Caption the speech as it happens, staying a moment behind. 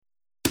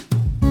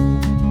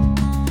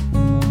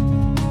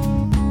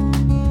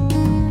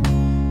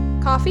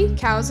Coffee,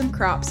 Cows, and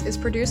Crops is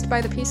produced by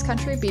the Peace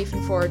Country Beef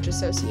and Forage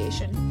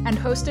Association and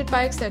hosted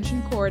by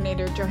Extension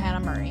Coordinator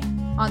Johanna Murray.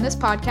 On this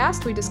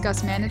podcast, we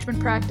discuss management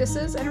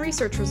practices and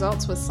research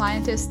results with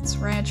scientists,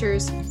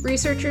 ranchers,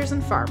 researchers,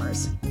 and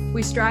farmers.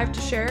 We strive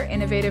to share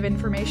innovative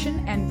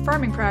information and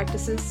farming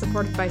practices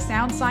supported by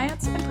sound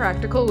science and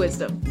practical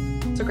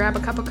wisdom. So grab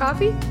a cup of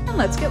coffee and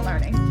let's get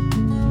learning.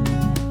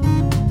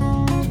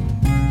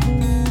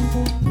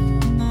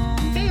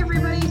 Hey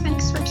everybody,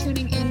 thanks for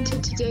tuning in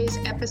to today's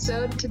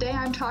episode. Today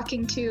I'm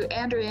talking to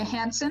Andrea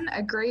Hansen,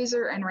 a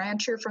grazer and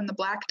rancher from the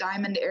Black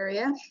Diamond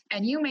area,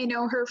 and you may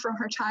know her from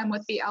her time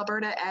with the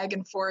Alberta Ag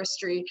and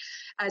Forestry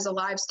as a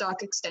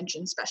livestock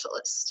extension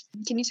specialist.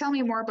 Can you tell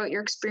me more about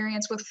your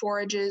experience with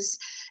forages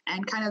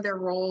and kind of their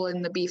role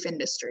in the beef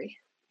industry?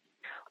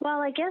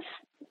 Well, I guess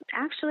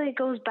actually it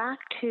goes back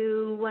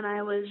to when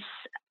I was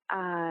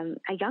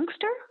a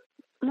youngster.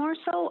 More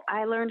so,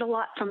 I learned a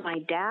lot from my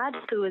dad,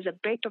 who is a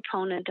big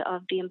proponent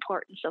of the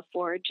importance of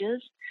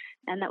forages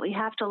and that we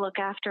have to look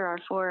after our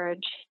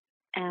forage,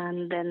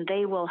 and then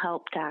they will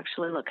help to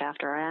actually look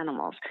after our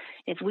animals.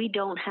 If we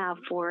don't have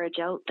forage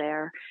out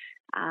there,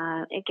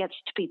 it gets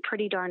to be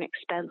pretty darn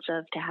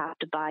expensive to have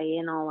to buy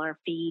in all our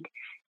feed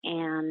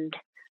and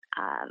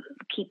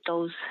keep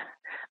those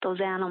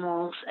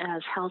animals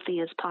as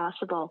healthy as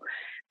possible.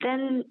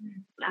 Then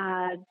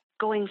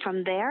going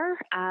from there,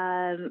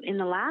 in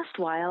the last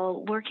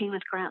while, working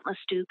with Grant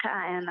Lastuca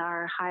and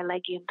our high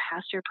legume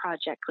pasture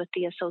project with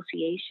the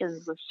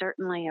associations was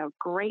certainly a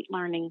great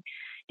learning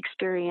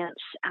experience.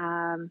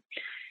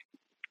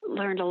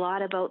 Learned a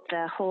lot about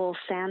the whole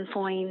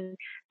sandfoin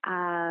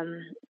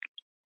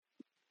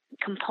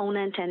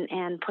component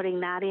and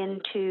putting that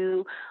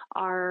into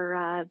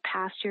our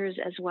pastures,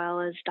 as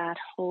well as that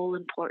whole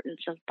importance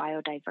of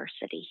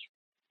biodiversity.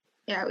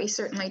 Yeah, we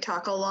certainly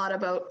talk a lot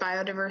about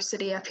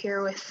biodiversity up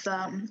here with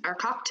our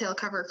cocktail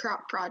cover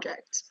crop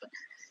projects. But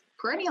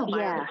perennial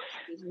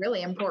biodiversity is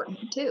really important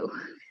too.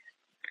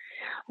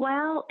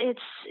 Well,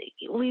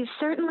 we've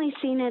certainly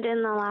seen it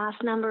in the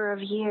last number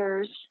of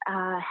years.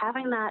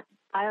 Having that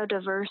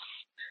biodiverse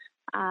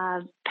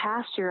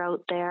pasture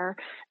out there,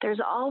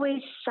 there's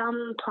always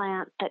some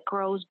plant that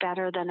grows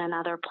better than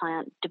another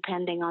plant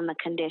depending on the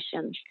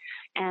conditions.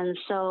 And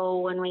so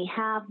when we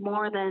have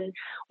more than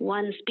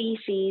one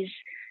species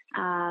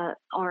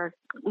or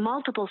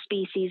multiple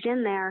species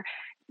in there,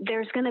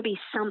 there's going to be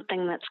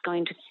something that's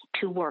going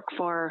to work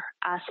for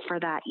us for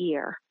that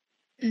year,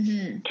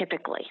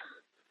 typically,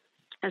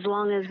 as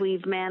long as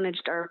we've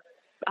managed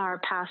our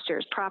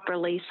pastures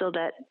properly so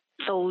that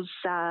those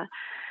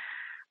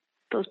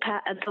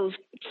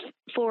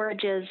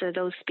forages or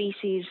those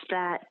species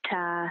that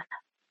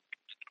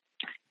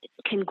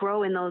can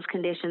grow in those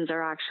conditions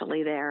are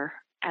actually there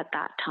at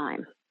that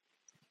time.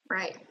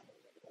 Right.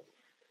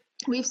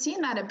 We've seen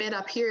that a bit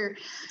up here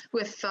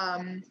with,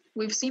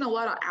 we've seen a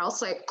lot of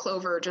Alsike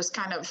clover just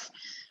kind of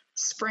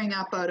spring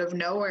up out of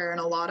nowhere in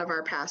a lot of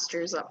our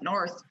pastures up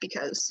north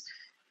because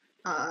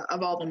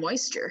of all the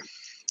moisture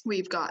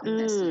we've gotten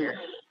this year.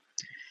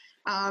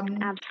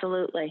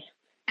 Absolutely.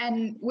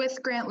 And with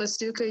Grant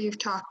Lastuca,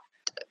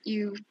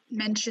 you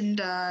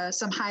mentioned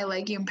some high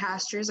legume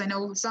pastures. I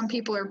know some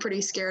people are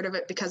pretty scared of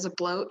it because of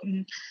bloat,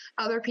 and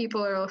other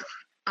people are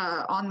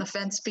on the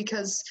fence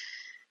because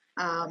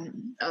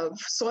of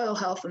soil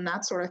health and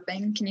that sort of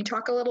thing. Can you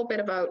talk a little bit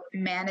about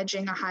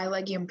managing a high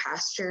legume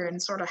pasture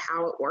and sort of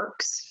how it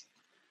works?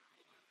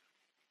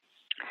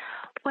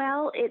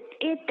 Well,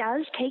 it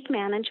does take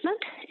management.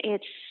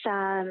 It's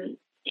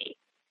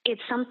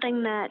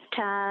something that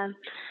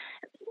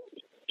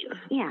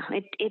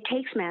it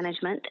takes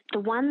management. The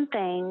one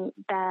thing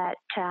that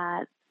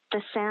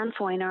the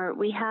sandfoin, or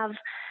we have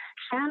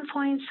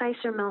sandfoin,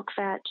 Sicer milk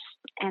vetch,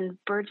 and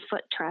bird's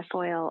foot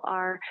trefoil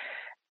are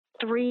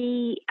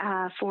three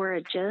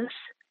forages,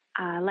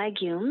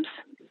 legumes,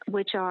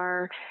 which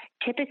are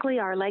typically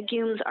our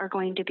legumes are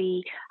going to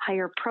be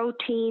higher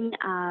protein,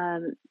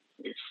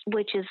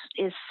 which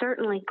is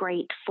certainly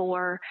great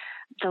for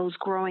those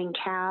growing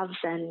calves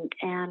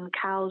and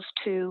cows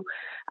to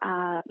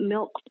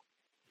milk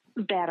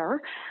better.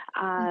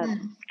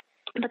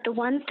 But the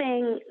one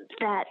thing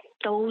that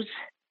those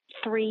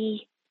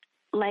three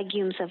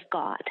legumes have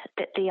got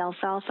that the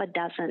alfalfa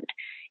doesn't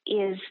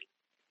is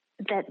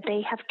that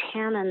they have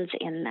tannins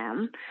in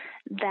them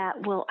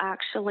that will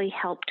actually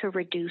help to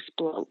reduce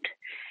bloat.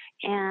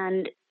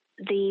 And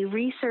the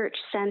research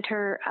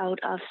center out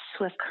of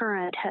Swift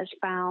Current has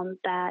found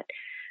that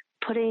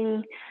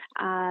putting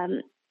a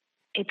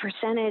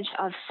percentage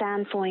of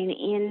sandfoin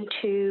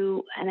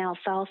into an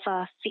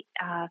alfalfa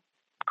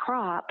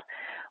crop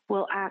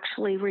will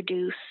actually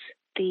reduce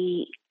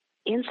the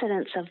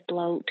incidence of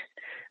bloat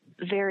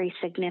very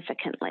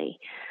significantly.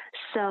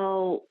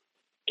 So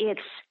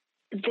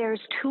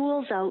there's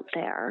tools out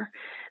there.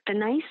 The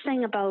nice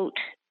thing about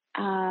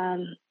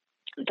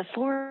the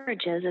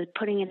forages is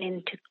putting it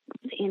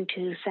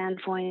into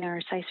sandfoin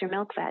or Sicer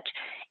milk vetch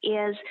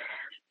is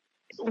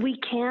we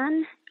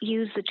can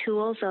use the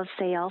tools of,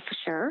 say,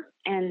 AlphaSure,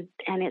 and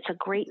it's a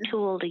great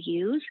tool to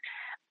use,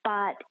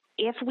 but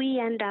if we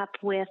end up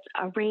with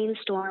a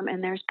rainstorm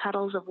and there's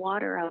puddles of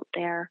water out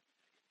there,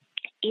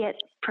 it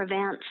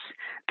prevents,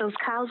 those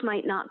cows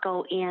might not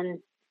go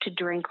in to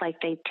drink like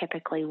they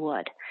typically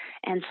would.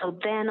 And so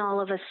then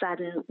all of a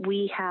sudden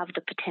we have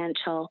the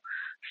potential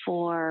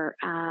for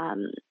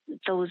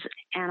those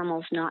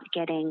animals not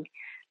getting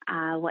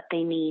what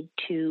they need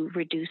to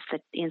reduce the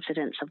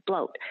incidence of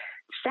bloat.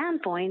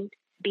 Sandfoin,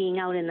 being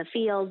out in the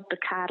field, the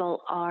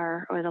cattle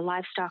or the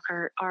livestock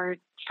are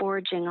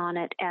foraging on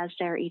it as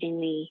they're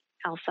eating the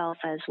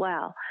alfalfa as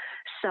well.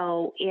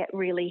 So it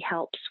really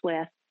helps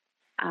with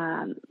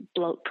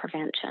bloat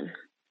prevention.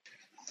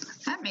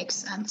 That makes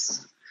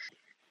sense.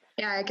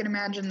 Yeah, I can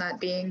imagine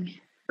that being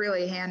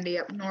really handy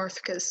up north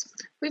because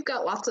we've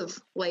got lots of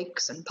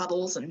lakes and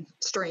puddles and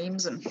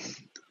streams and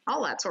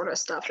all that sort of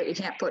stuff that you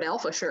can't put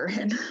AlphaSure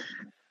in.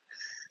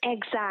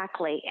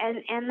 Exactly,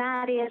 and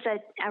that is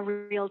a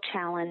real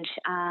challenge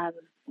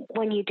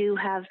when you do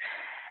have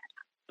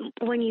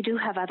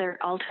other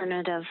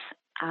alternative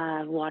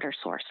water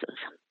sources.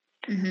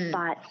 Mm-hmm.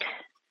 But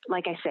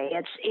like I say,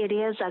 it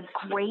is a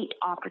great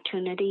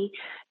opportunity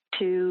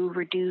to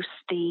reduce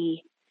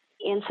the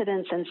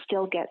incidence and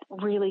still get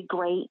really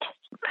great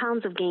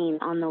pounds of gain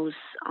on those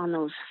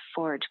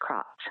forage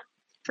crops.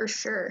 For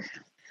sure.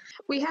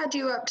 We had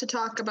you up to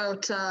talk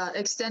about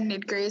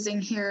extended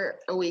grazing here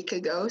a week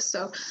ago.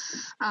 So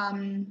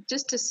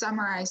just to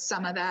summarize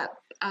some of that,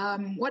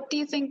 what do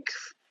you think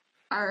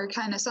are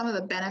kind of some of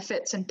the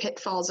benefits and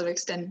pitfalls of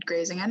extended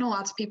grazing? I know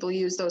lots of people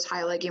use those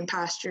high legume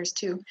pastures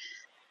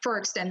for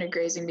extended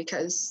grazing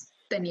because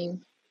then you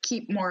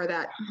keep more of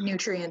that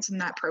nutrients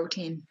and that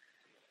protein.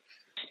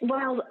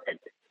 Well,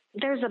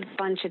 there's a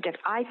bunch of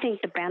different, I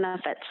think the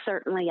benefits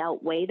certainly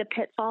outweigh the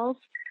pitfalls.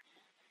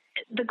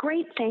 The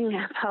great thing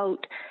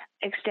about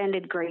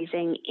extended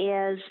grazing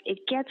is it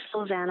gets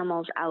those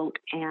animals out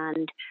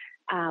and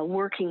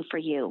working for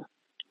you.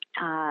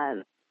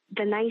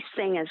 The nice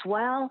thing as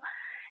well,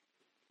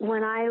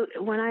 when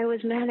I was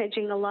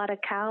managing a lot of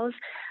cows,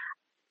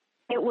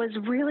 it was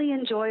really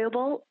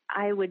enjoyable.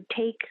 I would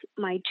take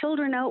my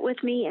children out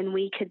with me and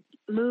we could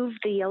move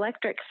the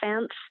electric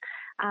fence.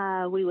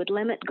 We would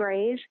limit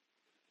graze.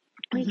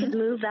 We could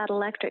move that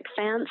electric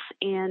fence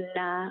in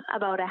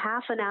about a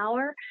half an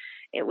hour.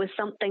 It was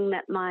something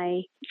that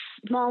my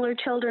smaller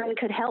children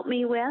could help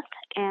me with,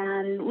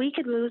 and we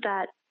could move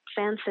that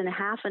fence in a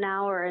half an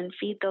hour and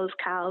feed those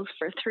cows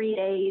for 3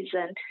 days.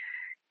 And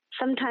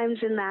sometimes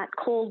in that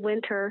cold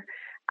winter,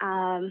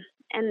 and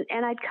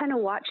I'd kind of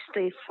watch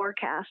the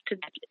forecast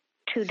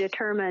to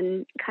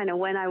determine kind of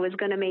when I was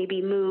going to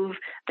maybe move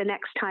the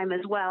next time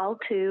as well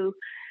to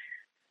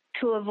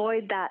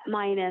avoid that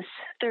minus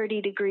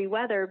 30-degree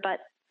weather.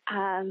 But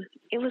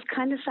it was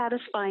kind of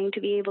satisfying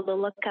to be able to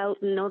look out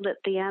and know that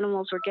the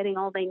animals were getting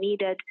all they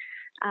needed.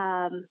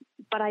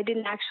 But I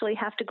didn't actually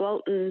have to go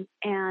out and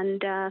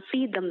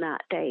feed them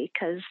that day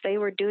because they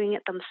were doing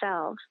it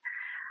themselves.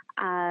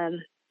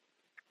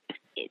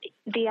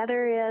 The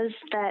other is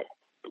that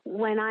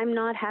when I'm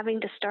not having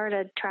to start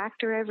a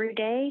tractor every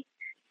day,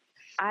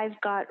 I've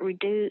got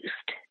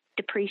reduced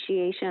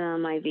depreciation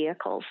on my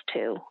vehicles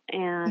too.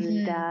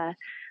 And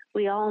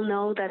we all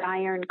know that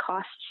iron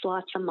costs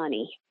lots of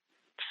money.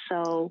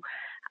 So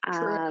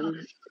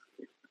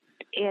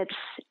it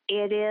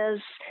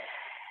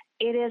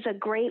is a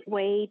great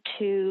way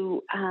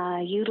to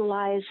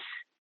utilize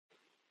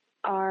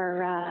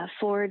our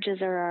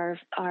forages or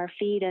our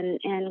feed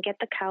and get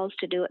the cows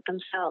to do it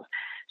themselves.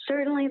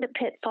 Certainly the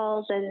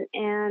pitfalls,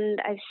 and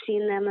I've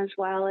seen them as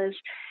well, is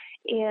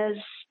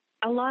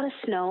a lot of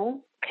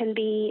snow can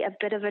be a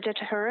bit of a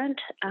deterrent,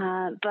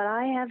 but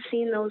I have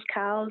seen those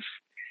cows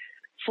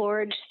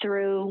forage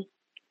through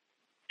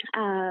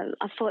 1.5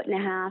 foot,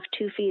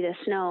 2 feet of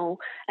snow.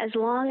 As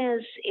long as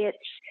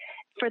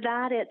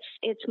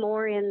it's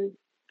more in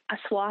a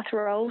swath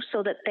row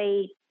so that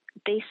they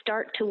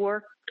start to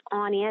work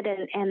on it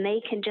and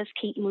they can just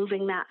keep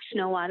moving that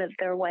snow out of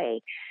their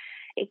way.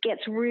 It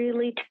gets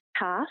really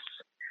tough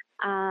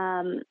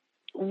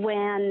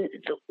when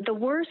the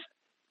worst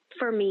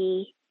for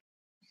me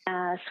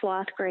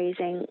swath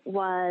grazing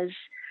was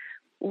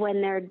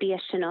when there'd be a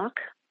chinook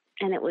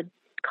and it would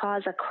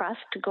cause a crust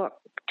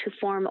to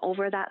form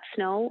over that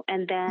snow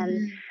and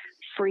then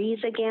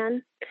freeze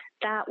again.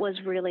 That was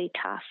really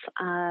tough.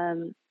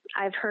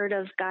 I've heard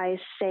of guys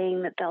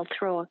saying that they'll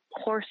throw a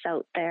horse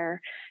out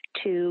there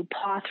to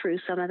paw through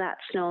some of that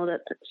snow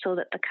so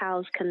that the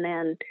cows can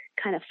then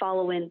kind of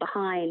follow in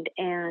behind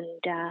and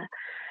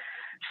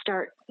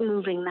start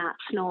moving that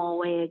snow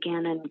away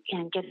again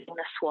and getting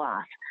the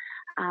swath.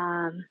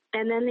 And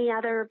then the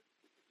other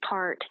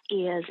part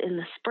is in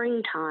the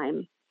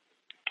springtime,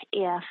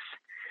 if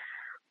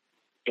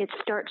it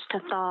starts to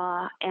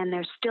thaw and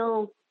there's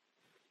still,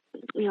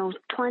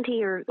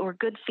 plenty or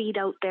good feed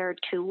out there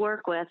to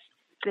work with,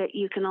 that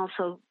you can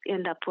also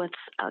end up with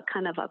a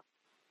kind of a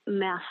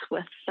mess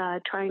with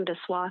trying to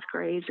swath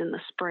graze in the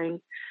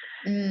spring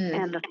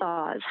and the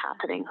thaw is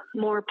happening.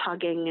 More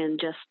pugging and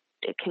just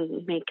it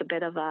can make a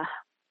bit of a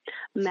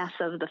mess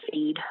of the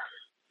feed.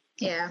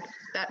 Yeah,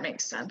 that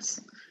makes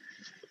sense.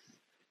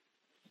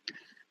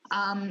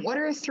 What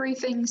are 3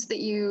 things that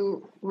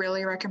you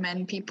really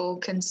recommend people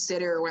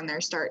consider when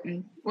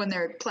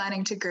they're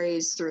planning to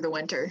graze through the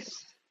winter?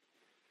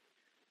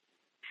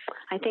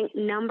 I think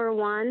number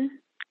one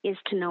is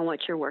to know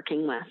what you're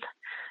working with.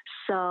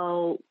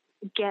 So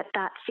get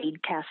that feed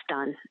test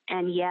done.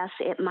 And yes,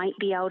 it might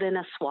be out in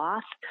a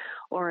swath,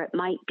 or it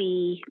might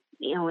be,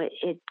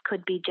 it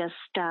could be just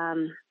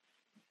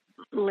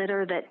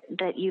litter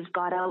that you've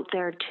got out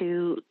there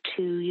to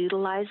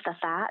utilize the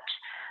thatch.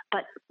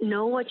 But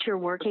know what you're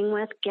working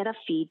with. Get a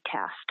feed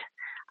test.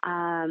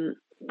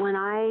 When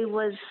I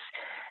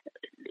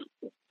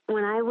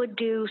would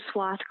do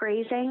swath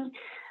grazing,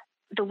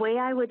 the way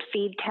I would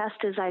feed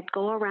test is I'd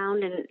go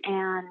around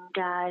and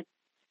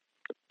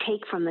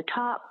take from the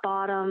top,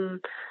 bottom,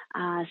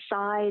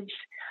 sides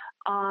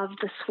of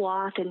the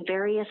swath in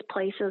various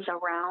places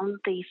around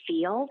the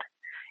field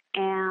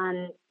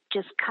and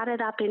just cut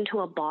it up into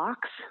a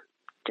box.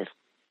 Just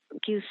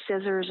use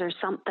scissors or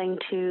something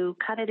to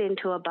cut it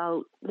into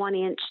about 1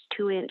 inch,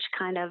 2 inch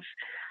kind of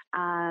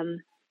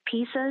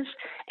pieces,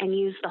 and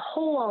use the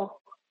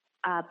whole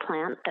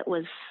plant that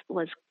was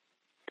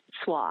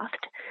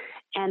swathed,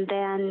 and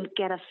then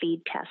get a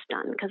feed test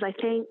done. Because I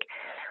think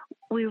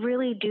we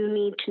really do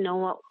need to know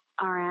what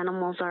our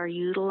animals are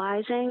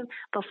utilizing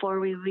before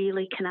we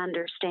really can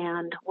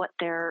understand what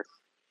they're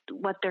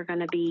going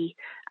to be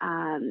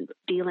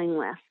dealing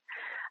with.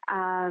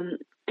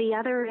 The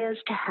other is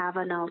to have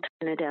an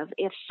alternative.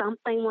 If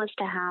something was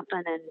to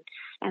happen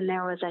and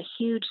there was a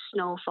huge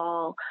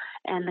snowfall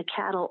and the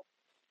cattle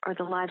or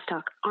the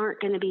livestock aren't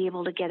going to be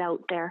able to get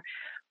out there,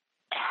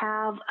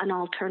 have an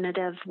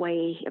alternative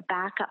way, a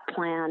backup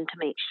plan to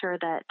make sure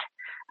that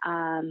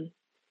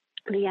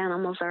the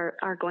animals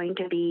are going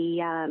to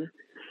be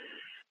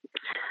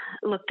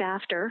looked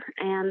after.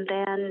 And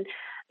then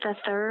the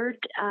third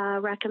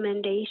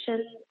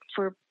recommendation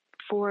for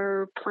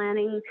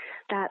planning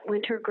that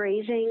winter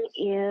grazing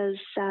is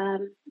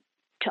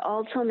to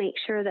also make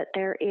sure that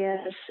there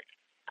is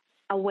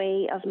a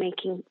way of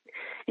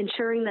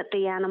ensuring that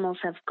the animals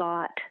have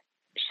got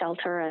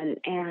shelter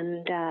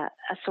and a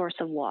source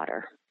of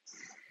water.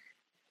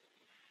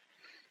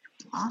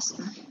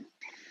 Awesome.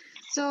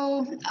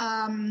 So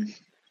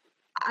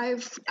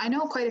I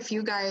know quite a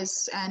few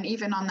guys, and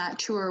even on that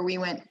tour we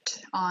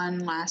went on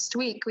last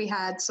week, we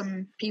had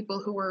some people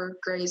who were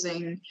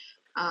grazing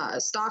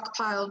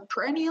stockpiled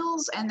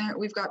perennials, and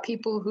we've got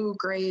people who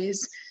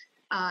graze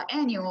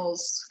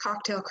annuals,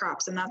 cocktail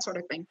crops, and that sort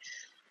of thing.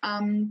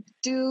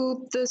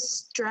 Do the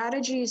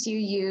strategies you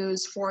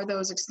use for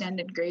those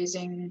extended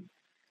grazing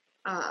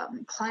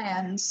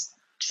plans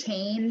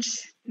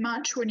change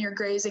much when you're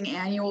grazing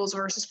annuals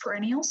versus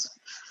perennials?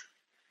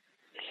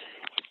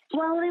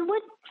 Well, it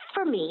would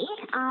for me.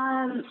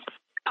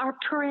 Our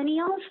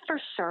perennials, for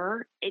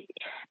sure,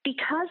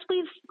 because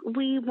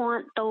we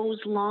want those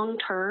long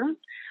term.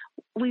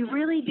 We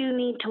really do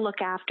need to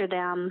look after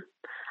them,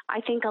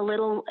 I think, a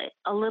little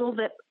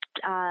bit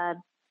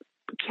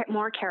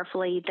more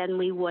carefully than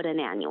we would an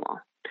annual,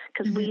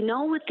 because we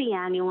know with the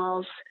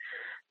annuals,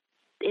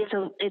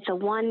 it's a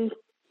 1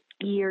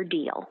 year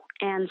deal,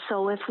 and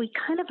so if we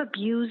kind of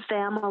abuse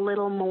them a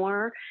little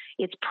more,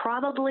 it's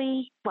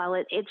probably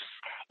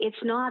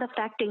it's not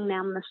affecting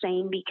them the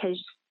same,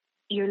 because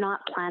you're not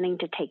planning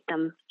to take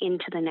them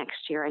into the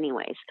next year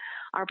anyways.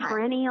 Our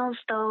perennials,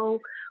 though,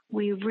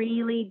 we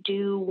really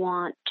do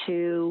want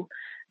to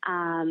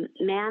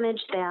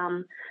manage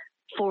them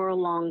for a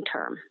long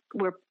term.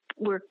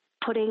 We're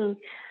putting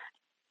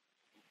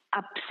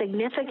a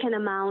significant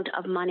amount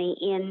of money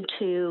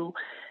into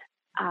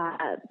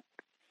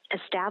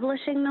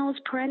establishing those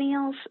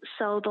perennials.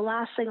 So the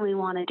last thing we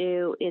want to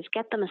do is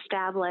get them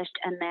established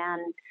and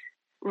then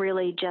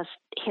really just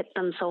hit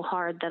them so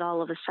hard that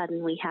all of a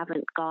sudden we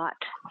haven't got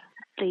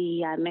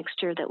the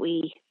mixture that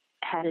we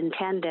had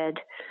intended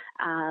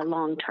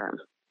long term.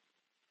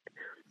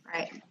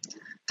 Right.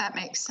 That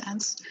makes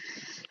sense.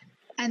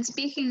 And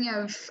speaking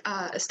of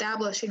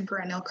establishing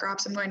perennial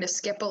crops, I'm going to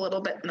skip a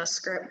little bit in the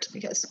script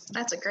because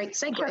that's a great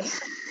segue.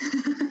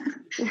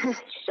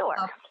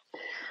 Sure.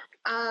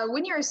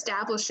 When you're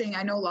establishing,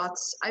 I know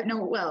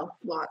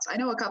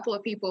a couple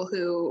of people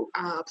who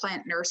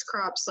plant nurse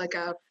crops like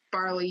a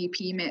barley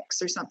pea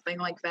mix or something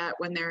like that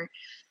when they're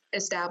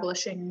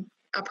establishing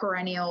a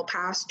perennial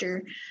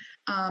pasture.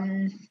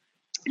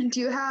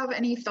 Do you have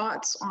any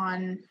thoughts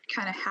on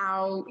kind of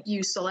how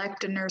you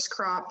select a nurse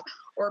crop,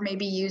 or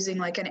maybe using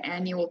like an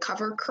annual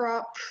cover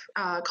crop,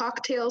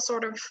 cocktail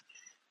sort of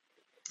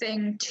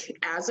thing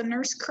as a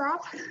nurse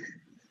crop?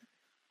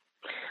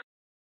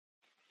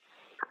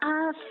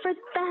 For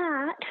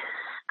that,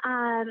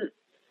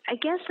 I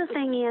guess the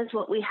thing is,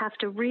 what we have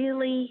to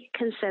really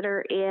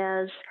consider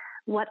is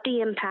what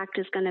the impact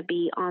is going to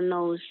be on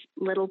those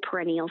little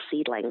perennial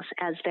seedlings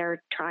as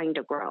they're trying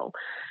to grow.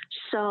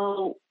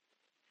 So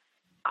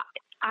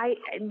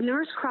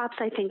nurse crops,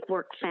 I think,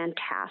 work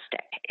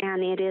fantastic,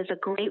 and it is a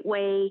great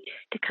way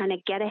to kind of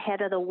get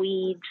ahead of the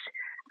weeds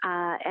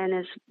and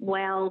as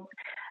well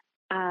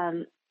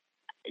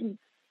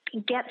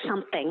get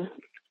something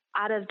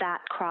out of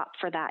that crop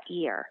for that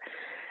year.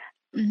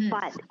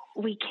 but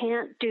we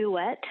can't do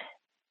it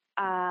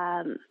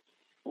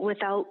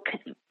without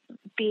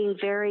being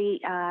very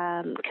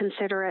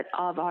considerate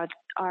of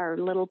our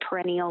little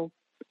perennial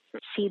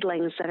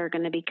seedlings that are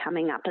going to be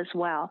coming up as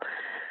well.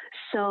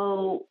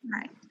 So,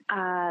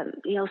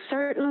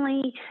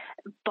 certainly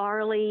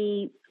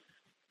barley,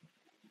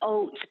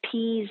 oats,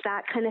 peas,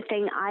 that kind of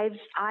thing.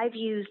 I've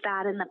used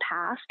that in the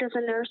past as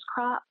a nurse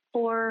crop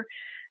for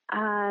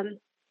a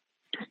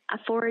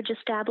forage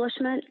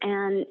establishment,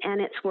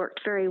 and it's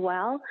worked very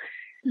well.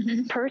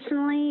 Mm-hmm.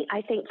 Personally,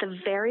 I think the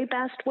very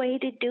best way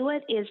to do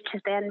it is to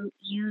then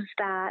use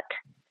that,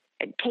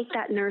 take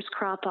that nurse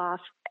crop off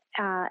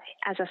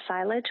as a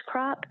silage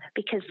crop,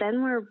 because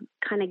then we're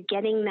kind of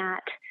getting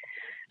that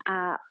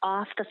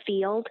off the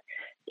field.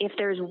 If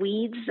there's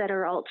weeds that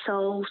are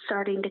also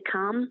starting to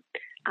come,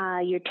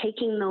 you're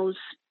taking those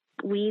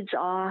weeds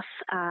off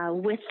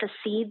with the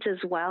seeds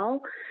as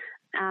well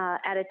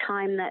at a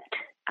time that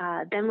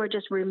then we're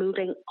just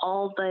removing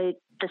all the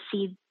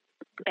seed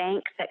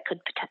bank that could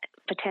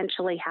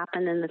potentially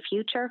happen in the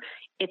future.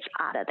 It's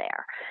out of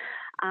there.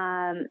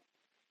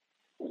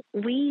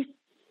 We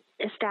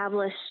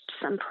established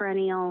some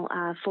perennial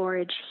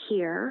forage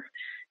here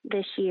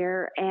this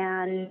year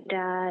and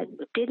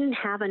didn't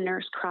have a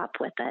nurse crop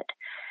with it.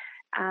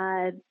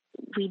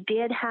 We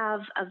did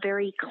have a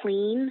very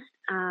clean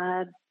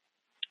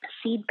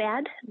seed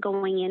bed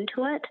going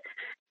into it,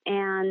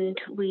 and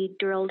we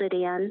drilled it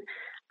in.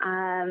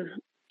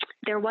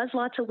 There was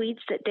lots of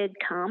weeds that did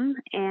come,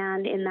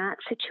 and in that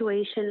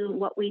situation,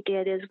 what we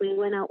did is we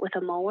went out with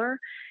a mower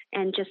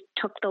and just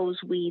took those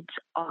weeds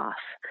off.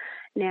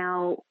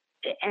 Now,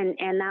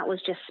 and that was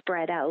just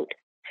spread out.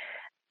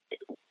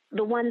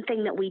 The one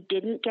thing that we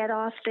didn't get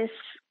off this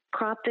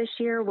crop this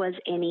year was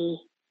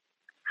any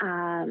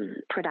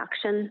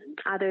production,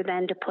 other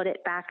than to put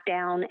it back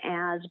down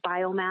as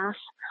biomass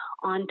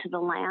onto the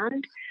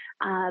land.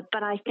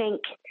 But I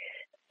think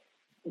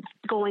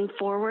going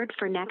forward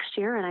for next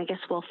year, and I guess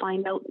we'll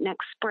find out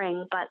next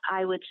spring, but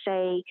I would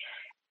say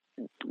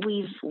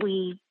we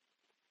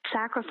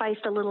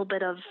sacrificed a little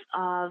bit of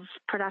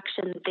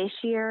production this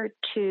year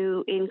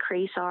to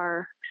increase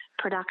our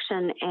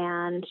production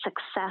and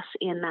success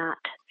in that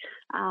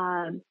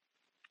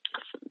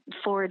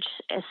forage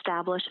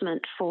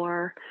establishment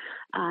for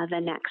the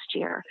next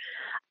year.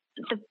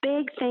 The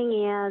big thing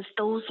is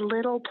those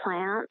little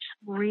plants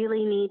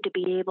really need to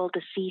be able to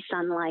see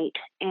sunlight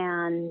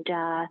and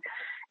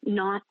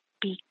not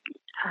be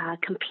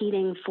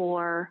competing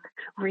for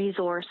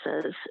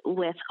resources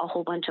with a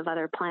whole bunch of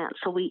other plants.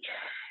 So we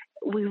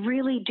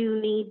really do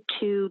need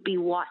to be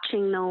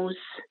watching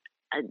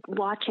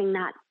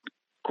that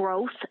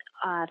growth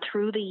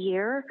through the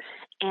year.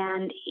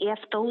 And if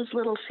those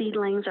little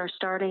seedlings are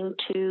starting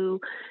to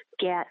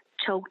get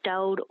choked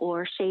out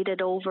or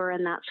shaded over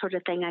and that sort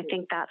of thing, I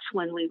think that's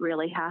when we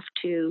really have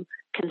to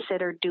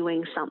consider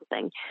doing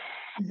something.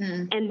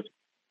 Mm-hmm. And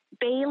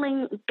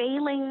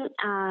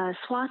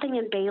swathing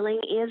and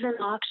baling is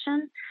an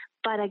option.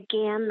 But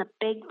again, the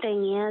big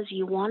thing is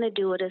you want to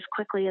do it as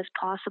quickly as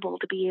possible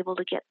to be able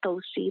to get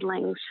those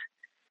seedlings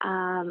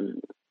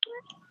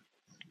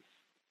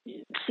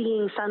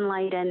seeing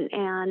sunlight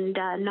and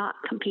not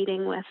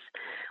competing with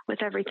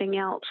everything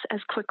else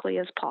as quickly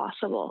as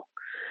possible.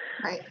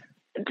 Right.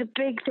 The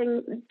big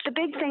thing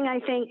I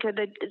think, or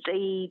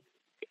the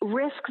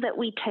risk that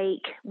we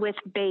take with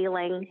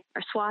baling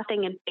or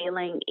swathing and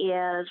baling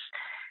is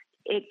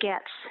it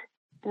gets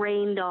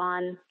rained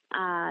on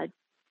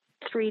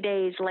 3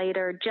 days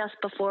later, just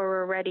before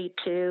we're ready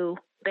to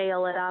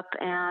bale it up,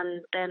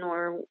 and then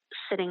we're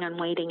sitting and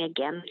waiting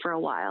again for a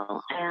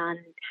while, and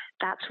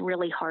that's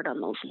really hard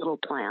on those little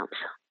plants.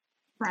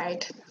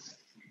 Right.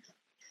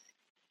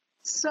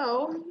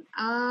 So,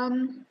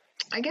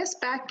 I guess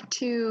back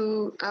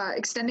to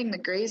extending the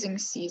grazing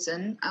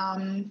season,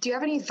 do you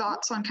have any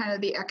thoughts on kind of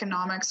the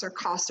economics or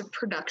cost of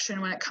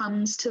production when it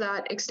comes to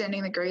that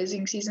extending the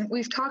grazing season?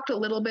 We've talked a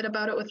little bit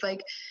about it with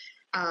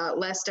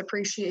less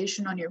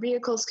depreciation on your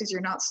vehicles because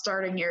you're not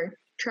starting your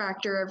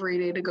tractor every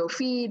day to go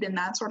feed and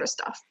that sort of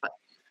stuff. But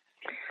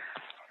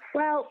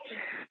well,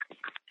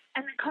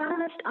 an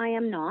economist I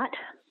am not,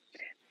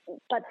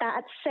 but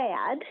that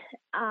said,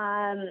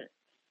 I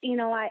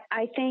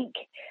think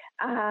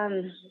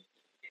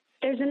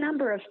there's a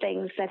number of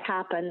things that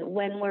happen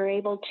when we're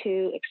able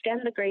to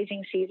extend the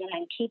grazing season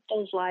and keep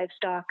those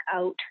livestock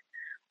out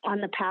on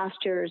the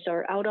pastures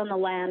or out on the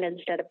land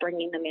instead of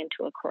bringing them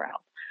into a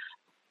corral.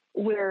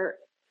 We're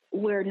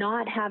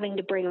not having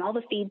to bring all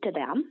the feed to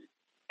them,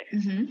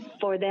 mm-hmm.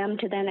 for them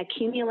to then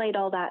accumulate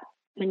all that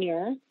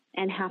manure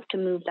and have to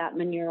move that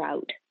manure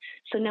out.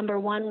 So number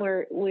one,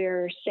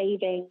 we're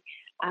saving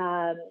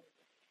a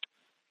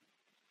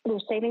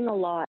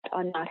lot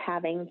on not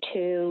having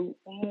to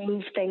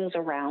move things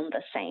around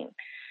the same.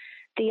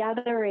 The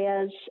other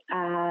is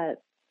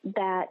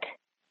that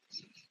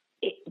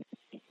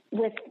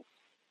with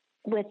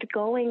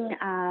going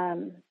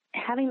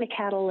having the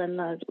cattle and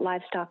the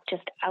livestock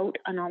just out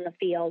and on the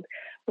field,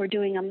 we're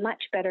doing a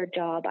much better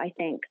job, I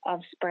think,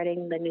 of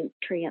spreading the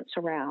nutrients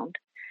around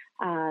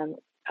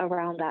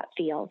around that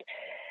field.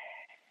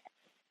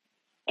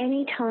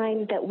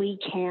 Anytime that we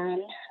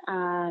can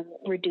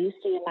reduce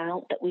the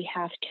amount that we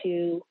have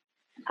to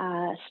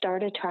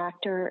start a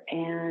tractor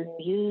and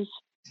use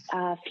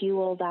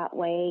fuel that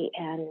way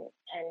and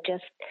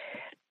just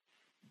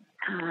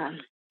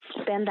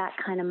spend that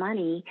kind of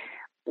money,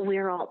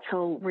 we're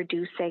also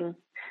reducing.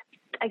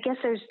 I guess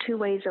there's two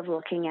ways of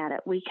looking at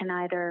it. We can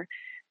either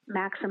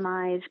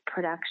maximize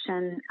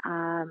production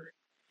and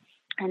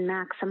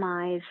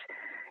maximize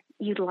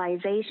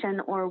utilization,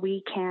 or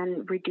we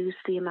can reduce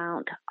the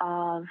amount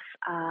of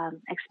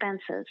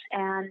expenses.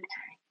 And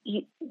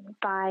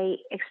by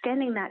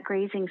extending that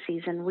grazing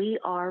season, we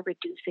are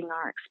reducing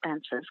our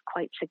expenses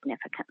quite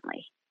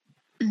significantly.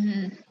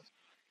 Mm-hmm.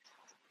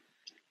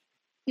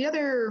 The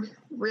other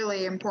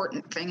really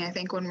important thing, I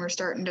think, when we're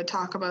starting to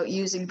talk about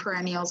using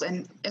perennials,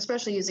 and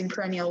especially using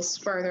perennials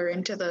farther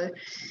into the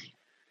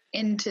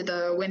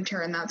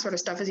winter and that sort of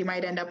stuff, is you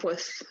might end up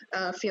with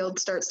a field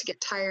starts to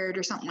get tired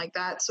or something like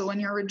that. So when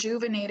you're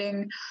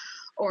rejuvenating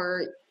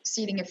or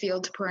seeding a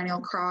field to perennial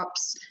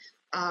crops,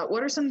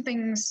 what are some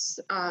things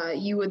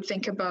you would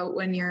think about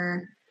when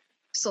you're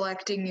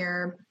selecting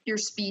your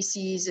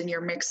species and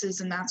your mixes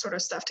and that sort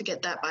of stuff to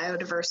get that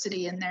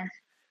biodiversity in there?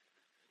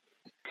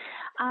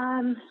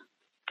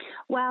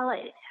 Well,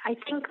 I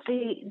think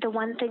the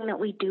one thing that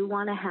we do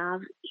want to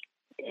have,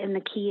 and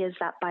the key, is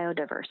that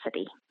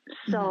biodiversity.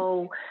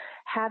 So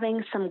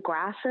having some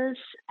grasses,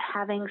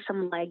 having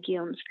some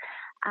legumes.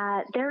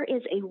 There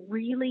is a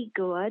really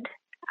good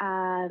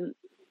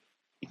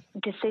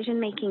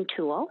decision-making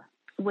tool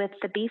with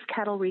the Beef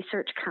Cattle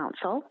Research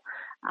Council.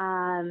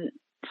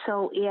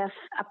 So if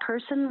a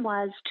person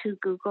was to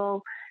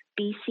Google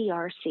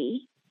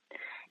BCRC,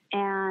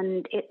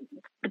 and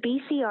the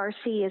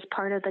BCRC is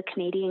part of the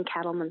Canadian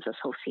Cattlemen's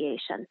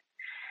Association.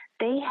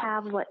 They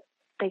have what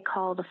they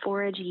call the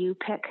Forage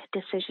U-Pick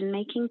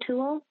decision-making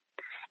tool,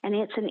 and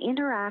it's an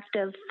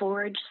interactive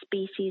forage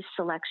species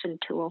selection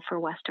tool for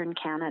Western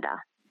Canada.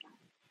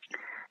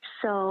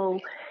 So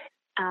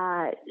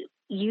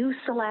you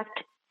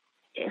select,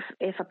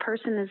 if a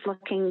person is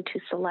looking to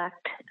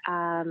select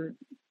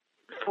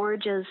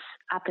forages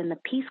up in the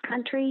Peace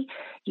Country,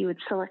 you would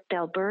select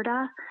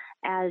Alberta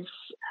as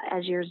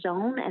your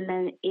zone, and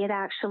then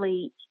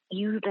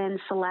you then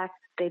select,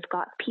 they've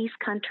got Peace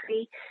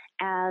Country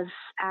as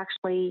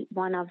actually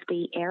one of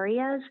the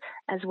areas,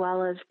 as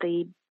well as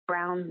the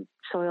brown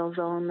soil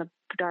zone, the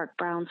dark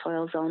brown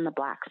soil zone, the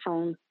black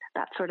zone,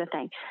 that sort of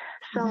thing.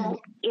 So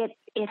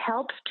it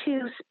helps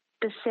to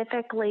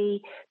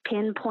specifically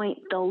pinpoint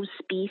those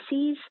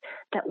species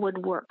that would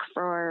work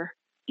for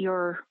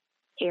your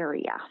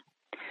area.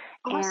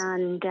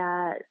 Awesome. And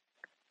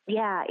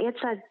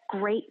it's a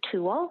great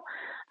tool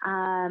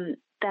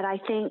that I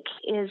think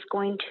is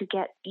going to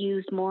get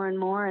used more and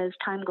more as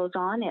time goes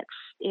on.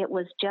 It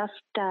was just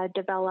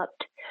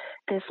developed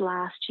this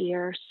last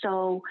year,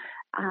 so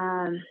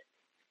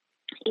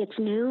it's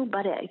new,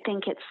 but I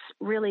think it's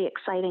really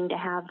exciting to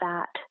have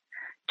that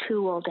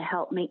tool to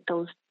help make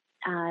those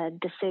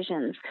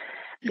decisions,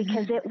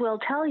 because it will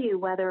tell you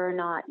whether or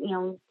not,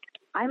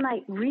 I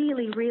might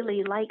really,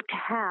 really like to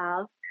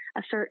have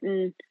a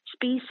certain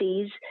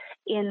species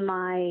in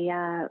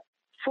my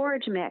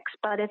forage mix,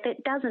 but if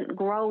it doesn't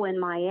grow in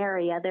my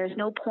area, there's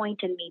no point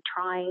in me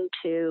trying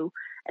to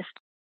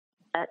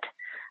it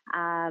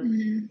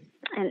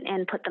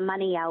and put the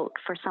money out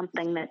for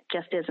something that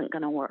just isn't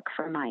going to work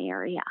for my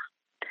area.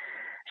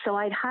 So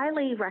I'd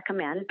highly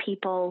recommend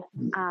people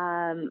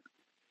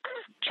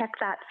check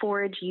that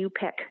Forage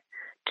U-Pick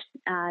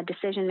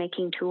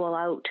decision-making tool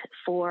out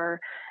for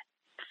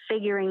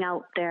figuring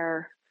out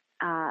their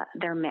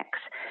mix.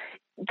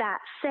 That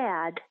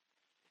said,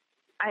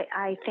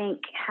 I think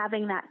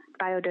having that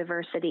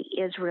biodiversity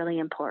is really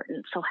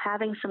important. So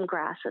having some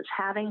grasses,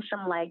 having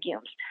some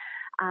legumes,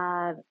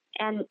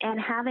 and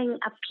having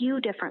a few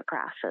different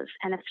grasses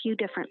and a few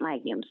different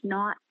legumes,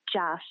 not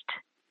just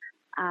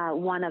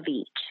one of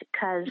each,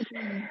 because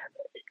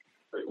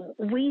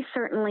we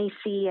certainly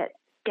see it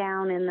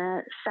down in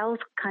the South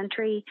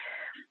Country.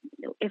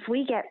 If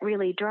we get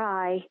really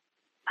dry,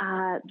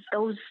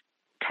 those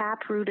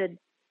tap-rooted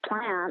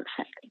plants,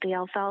 the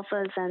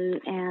alfalfas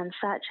and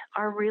such,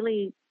 are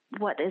really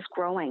what is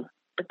growing.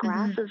 The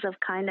grasses have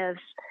kind of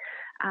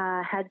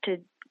had to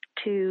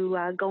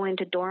go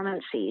into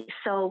dormancy.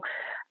 So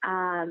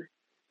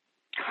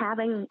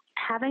having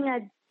a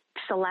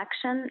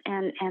selection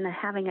and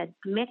having a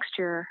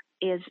mixture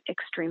is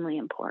extremely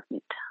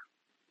important.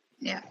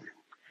 Yeah,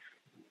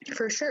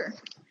 for sure.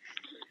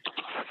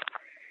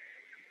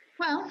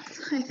 Well,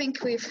 I think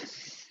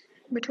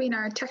between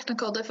our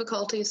technical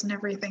difficulties and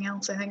everything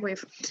else, I think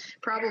I've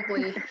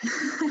probably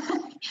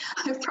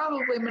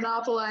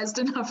monopolized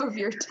enough of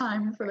your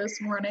time for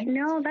this morning.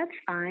 No, that's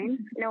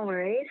fine. No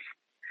worries.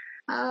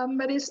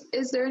 But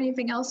is there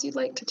anything else you'd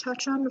like to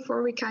touch on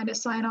before we kind of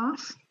sign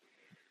off?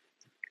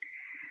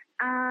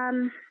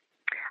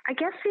 I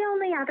guess the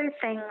only other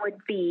thing would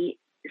be,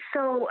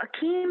 so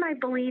Akeem, I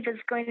believe, is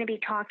going to be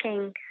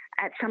talking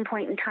at some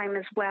point in time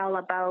as well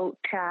about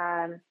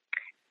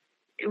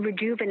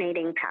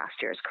rejuvenating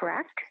pastures,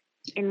 correct?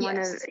 In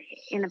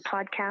a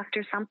podcast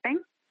or something.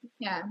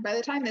 Yeah. By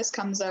the time this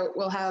comes out,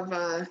 we'll have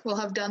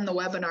done the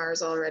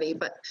webinars already.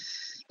 But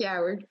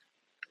yeah,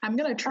 I'm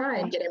gonna try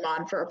and get him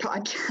on for a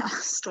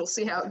podcast. We'll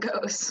see how it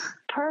goes.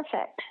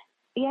 Perfect.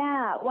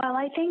 Yeah. Well,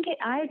 I think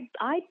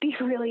I'd be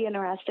really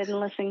interested in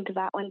listening to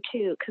that one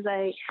too, because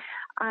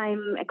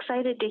I'm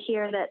excited to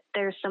hear that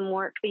there's some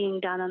work being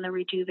done on the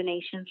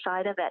rejuvenation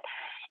side of it.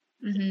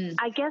 Mm-hmm.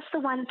 I guess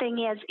the one thing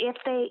is if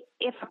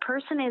a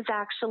person is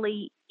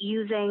actually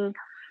using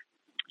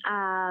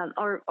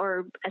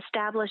or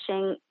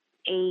establishing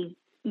a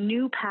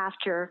new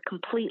pasture,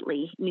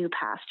 completely new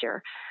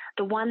pasture,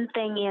 the one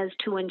thing is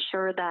to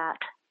ensure that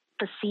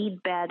the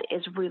seed bed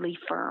is really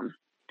firm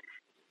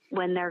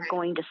when they're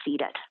going to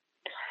seed it,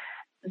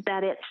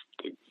 that it's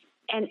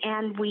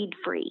and weed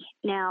free.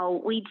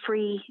 Now, weed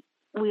free,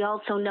 we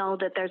also know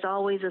that there's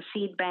always a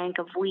seed bank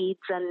of weeds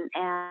and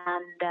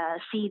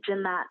seeds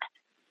in that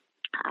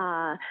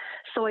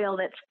soil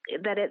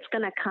that it's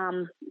going to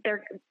come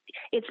there.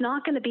 It's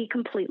not going to be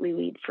completely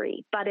weed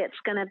free, but it's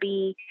going to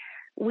be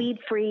weed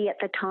free at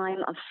the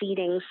time of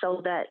seeding,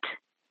 so that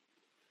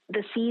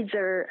the seeds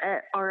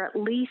are at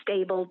least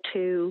able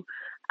to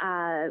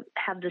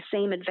have the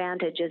same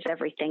advantage as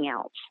everything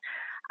else.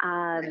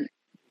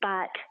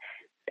 But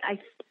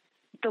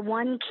the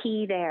one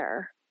key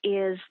there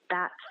is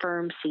that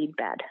firm seed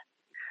bed.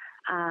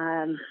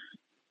 And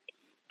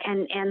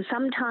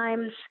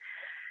sometimes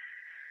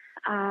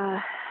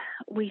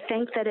we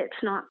think that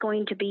it's not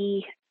going to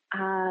be,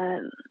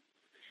 that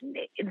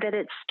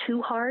it's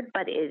too hard,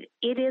 but it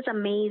is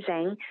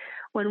amazing.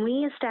 When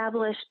we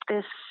established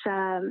this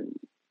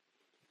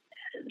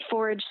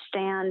forage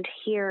stand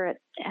here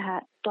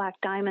at Black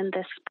Diamond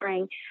this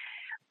spring,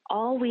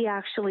 all we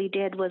actually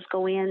did was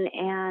go in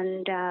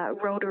and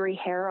rotary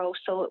harrow.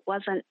 So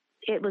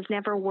it was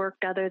never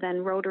worked other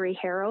than rotary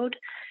harrowed.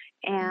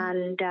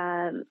 And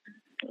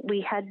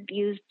we had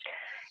used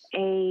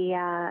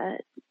a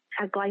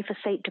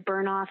glyphosate to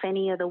burn off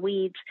any of the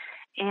weeds.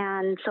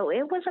 And so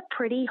it was a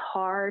pretty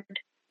hard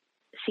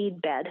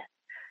seed bed.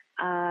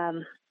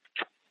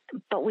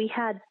 But we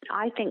had,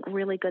 I think,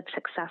 really good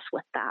success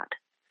with that.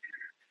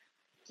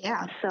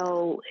 Yeah.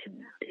 So,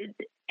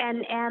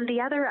 and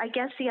the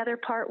other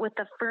part with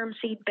the firm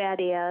seed bed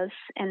is,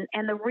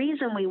 and the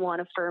reason we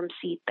want a firm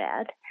seed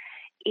bed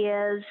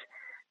is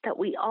that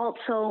we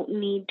also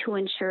need to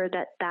ensure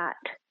that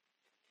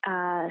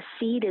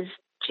seed is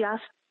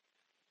just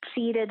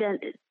seeded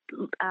and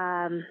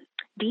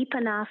deep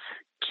enough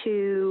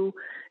to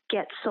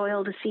get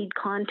soil to seed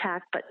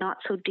contact, but not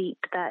so deep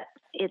that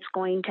it's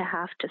going to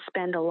have to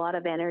spend a lot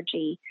of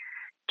energy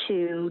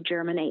to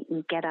germinate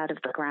and get out of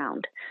the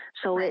ground.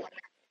 So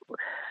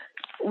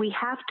we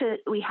have to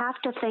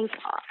think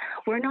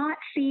we're not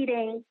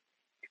seeding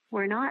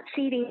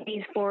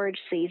these forage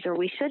seeds, or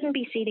we shouldn't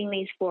be seeding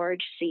these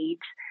forage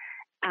seeds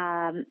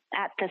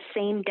at the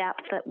same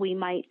depth that we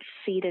might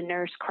seed a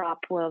nurse crop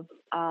of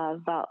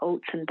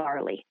oats and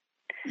barley.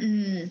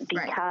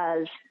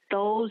 Because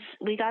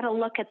we got to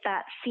look at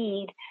that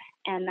seed,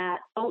 and that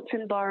oats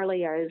and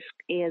barley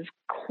is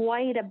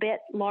quite a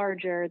bit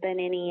larger than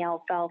any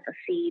alfalfa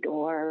seed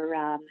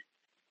or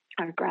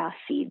grass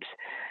seeds.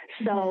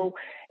 So,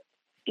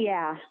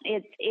 yeah,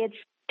 it's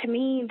to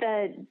me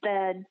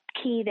the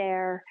key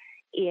there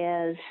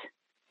is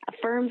a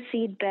firm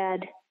seed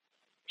bed,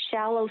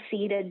 shallow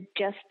seeded,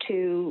 just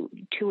to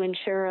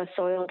ensure a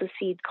soil to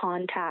seed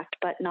contact,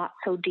 but not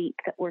so deep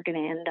that we're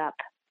going to end up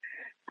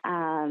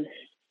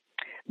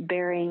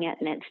burying it,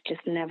 and it's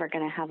just never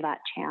going to have that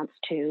chance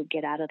to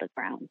get out of the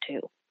ground too.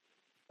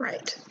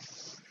 Right.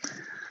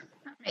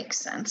 That makes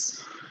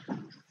sense.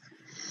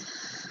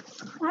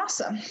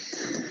 Awesome.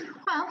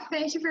 Well,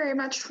 thank you very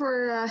much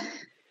for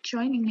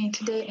joining me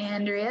today,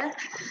 Andrea.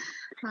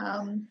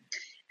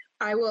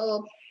 I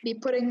will be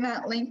putting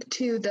that link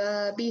to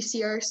the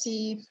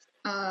BCRC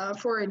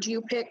forage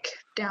U-Pick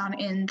down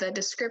in the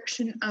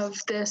description of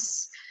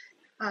this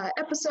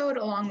episode,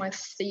 along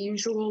with the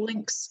usual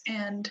links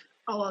and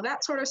all of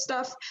that sort of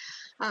stuff.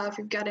 If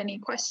you've got any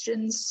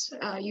questions,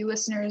 you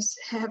listeners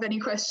have any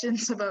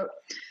questions about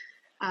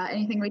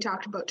anything we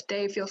talked about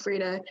today, feel free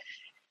to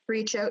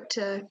reach out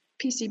to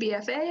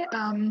PCBFA.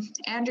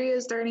 Andrea,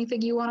 is there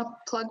anything you want to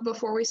plug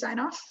before we sign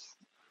off?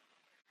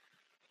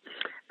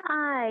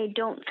 I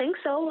don't think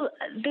so.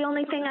 The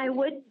only thing I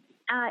would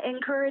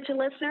encourage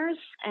listeners,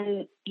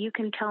 and you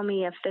can tell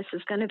me if this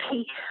is going to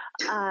be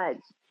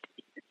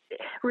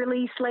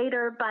released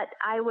later, but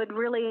I would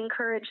really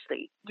encourage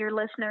your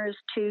listeners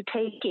to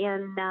take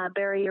in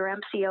Barry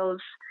Uremcio's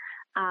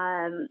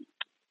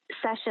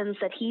sessions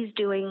that he's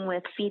doing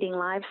with feeding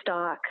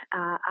livestock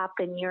up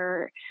in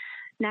your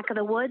neck of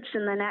the woods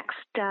in the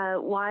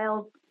next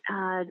while.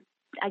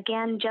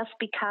 Again, just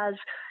because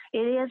it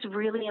is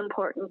really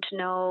important to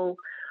know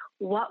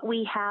what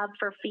we have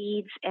for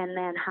feeds and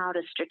then how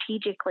to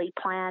strategically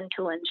plan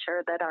to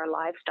ensure that our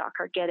livestock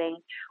are getting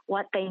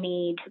what they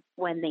need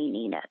when they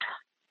need it.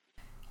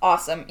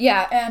 Awesome.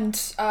 Yeah,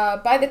 and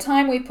by the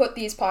time we put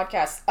these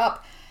podcasts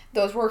up,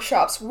 those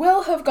workshops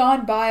will have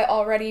gone by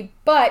already,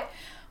 but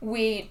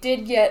we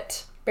did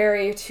get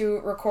Barry to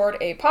record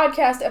a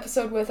podcast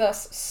episode with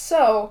us,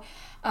 so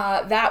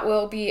that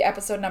will be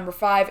episode number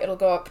 5. It'll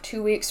go up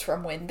 2 weeks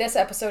from when this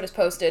episode is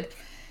posted,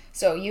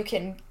 so you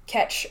can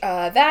catch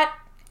that,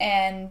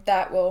 and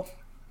that will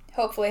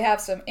hopefully have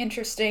some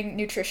interesting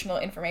nutritional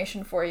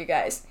information for you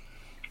guys.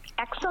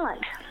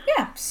 Excellent.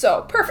 Yeah,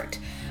 so perfect.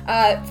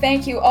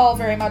 Thank you all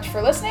very much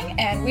for listening,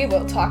 and we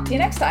will talk to you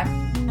next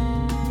time.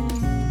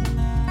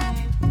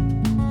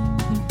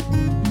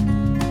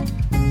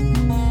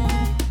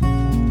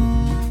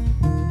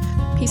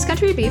 Peace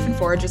Country Beef and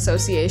Forage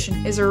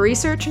Association is a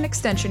research and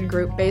extension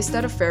group based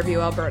out of Fairview,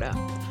 Alberta.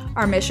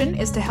 Our mission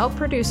is to help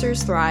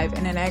producers thrive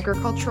in an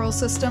agricultural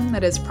system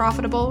that is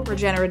profitable,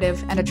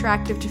 regenerative, and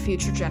attractive to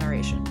future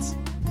generations.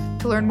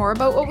 To learn more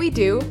about what we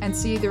do and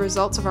see the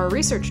results of our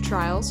research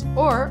trials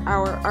or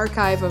our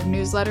archive of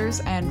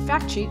newsletters and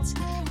fact sheets,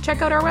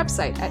 check out our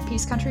website at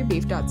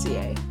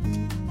peacecountrybeef.ca.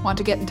 Want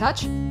to get in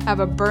touch?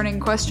 Have a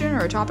burning question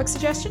or a topic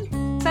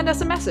suggestion? Send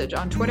us a message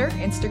on Twitter,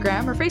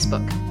 Instagram, or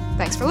Facebook.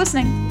 Thanks for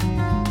listening.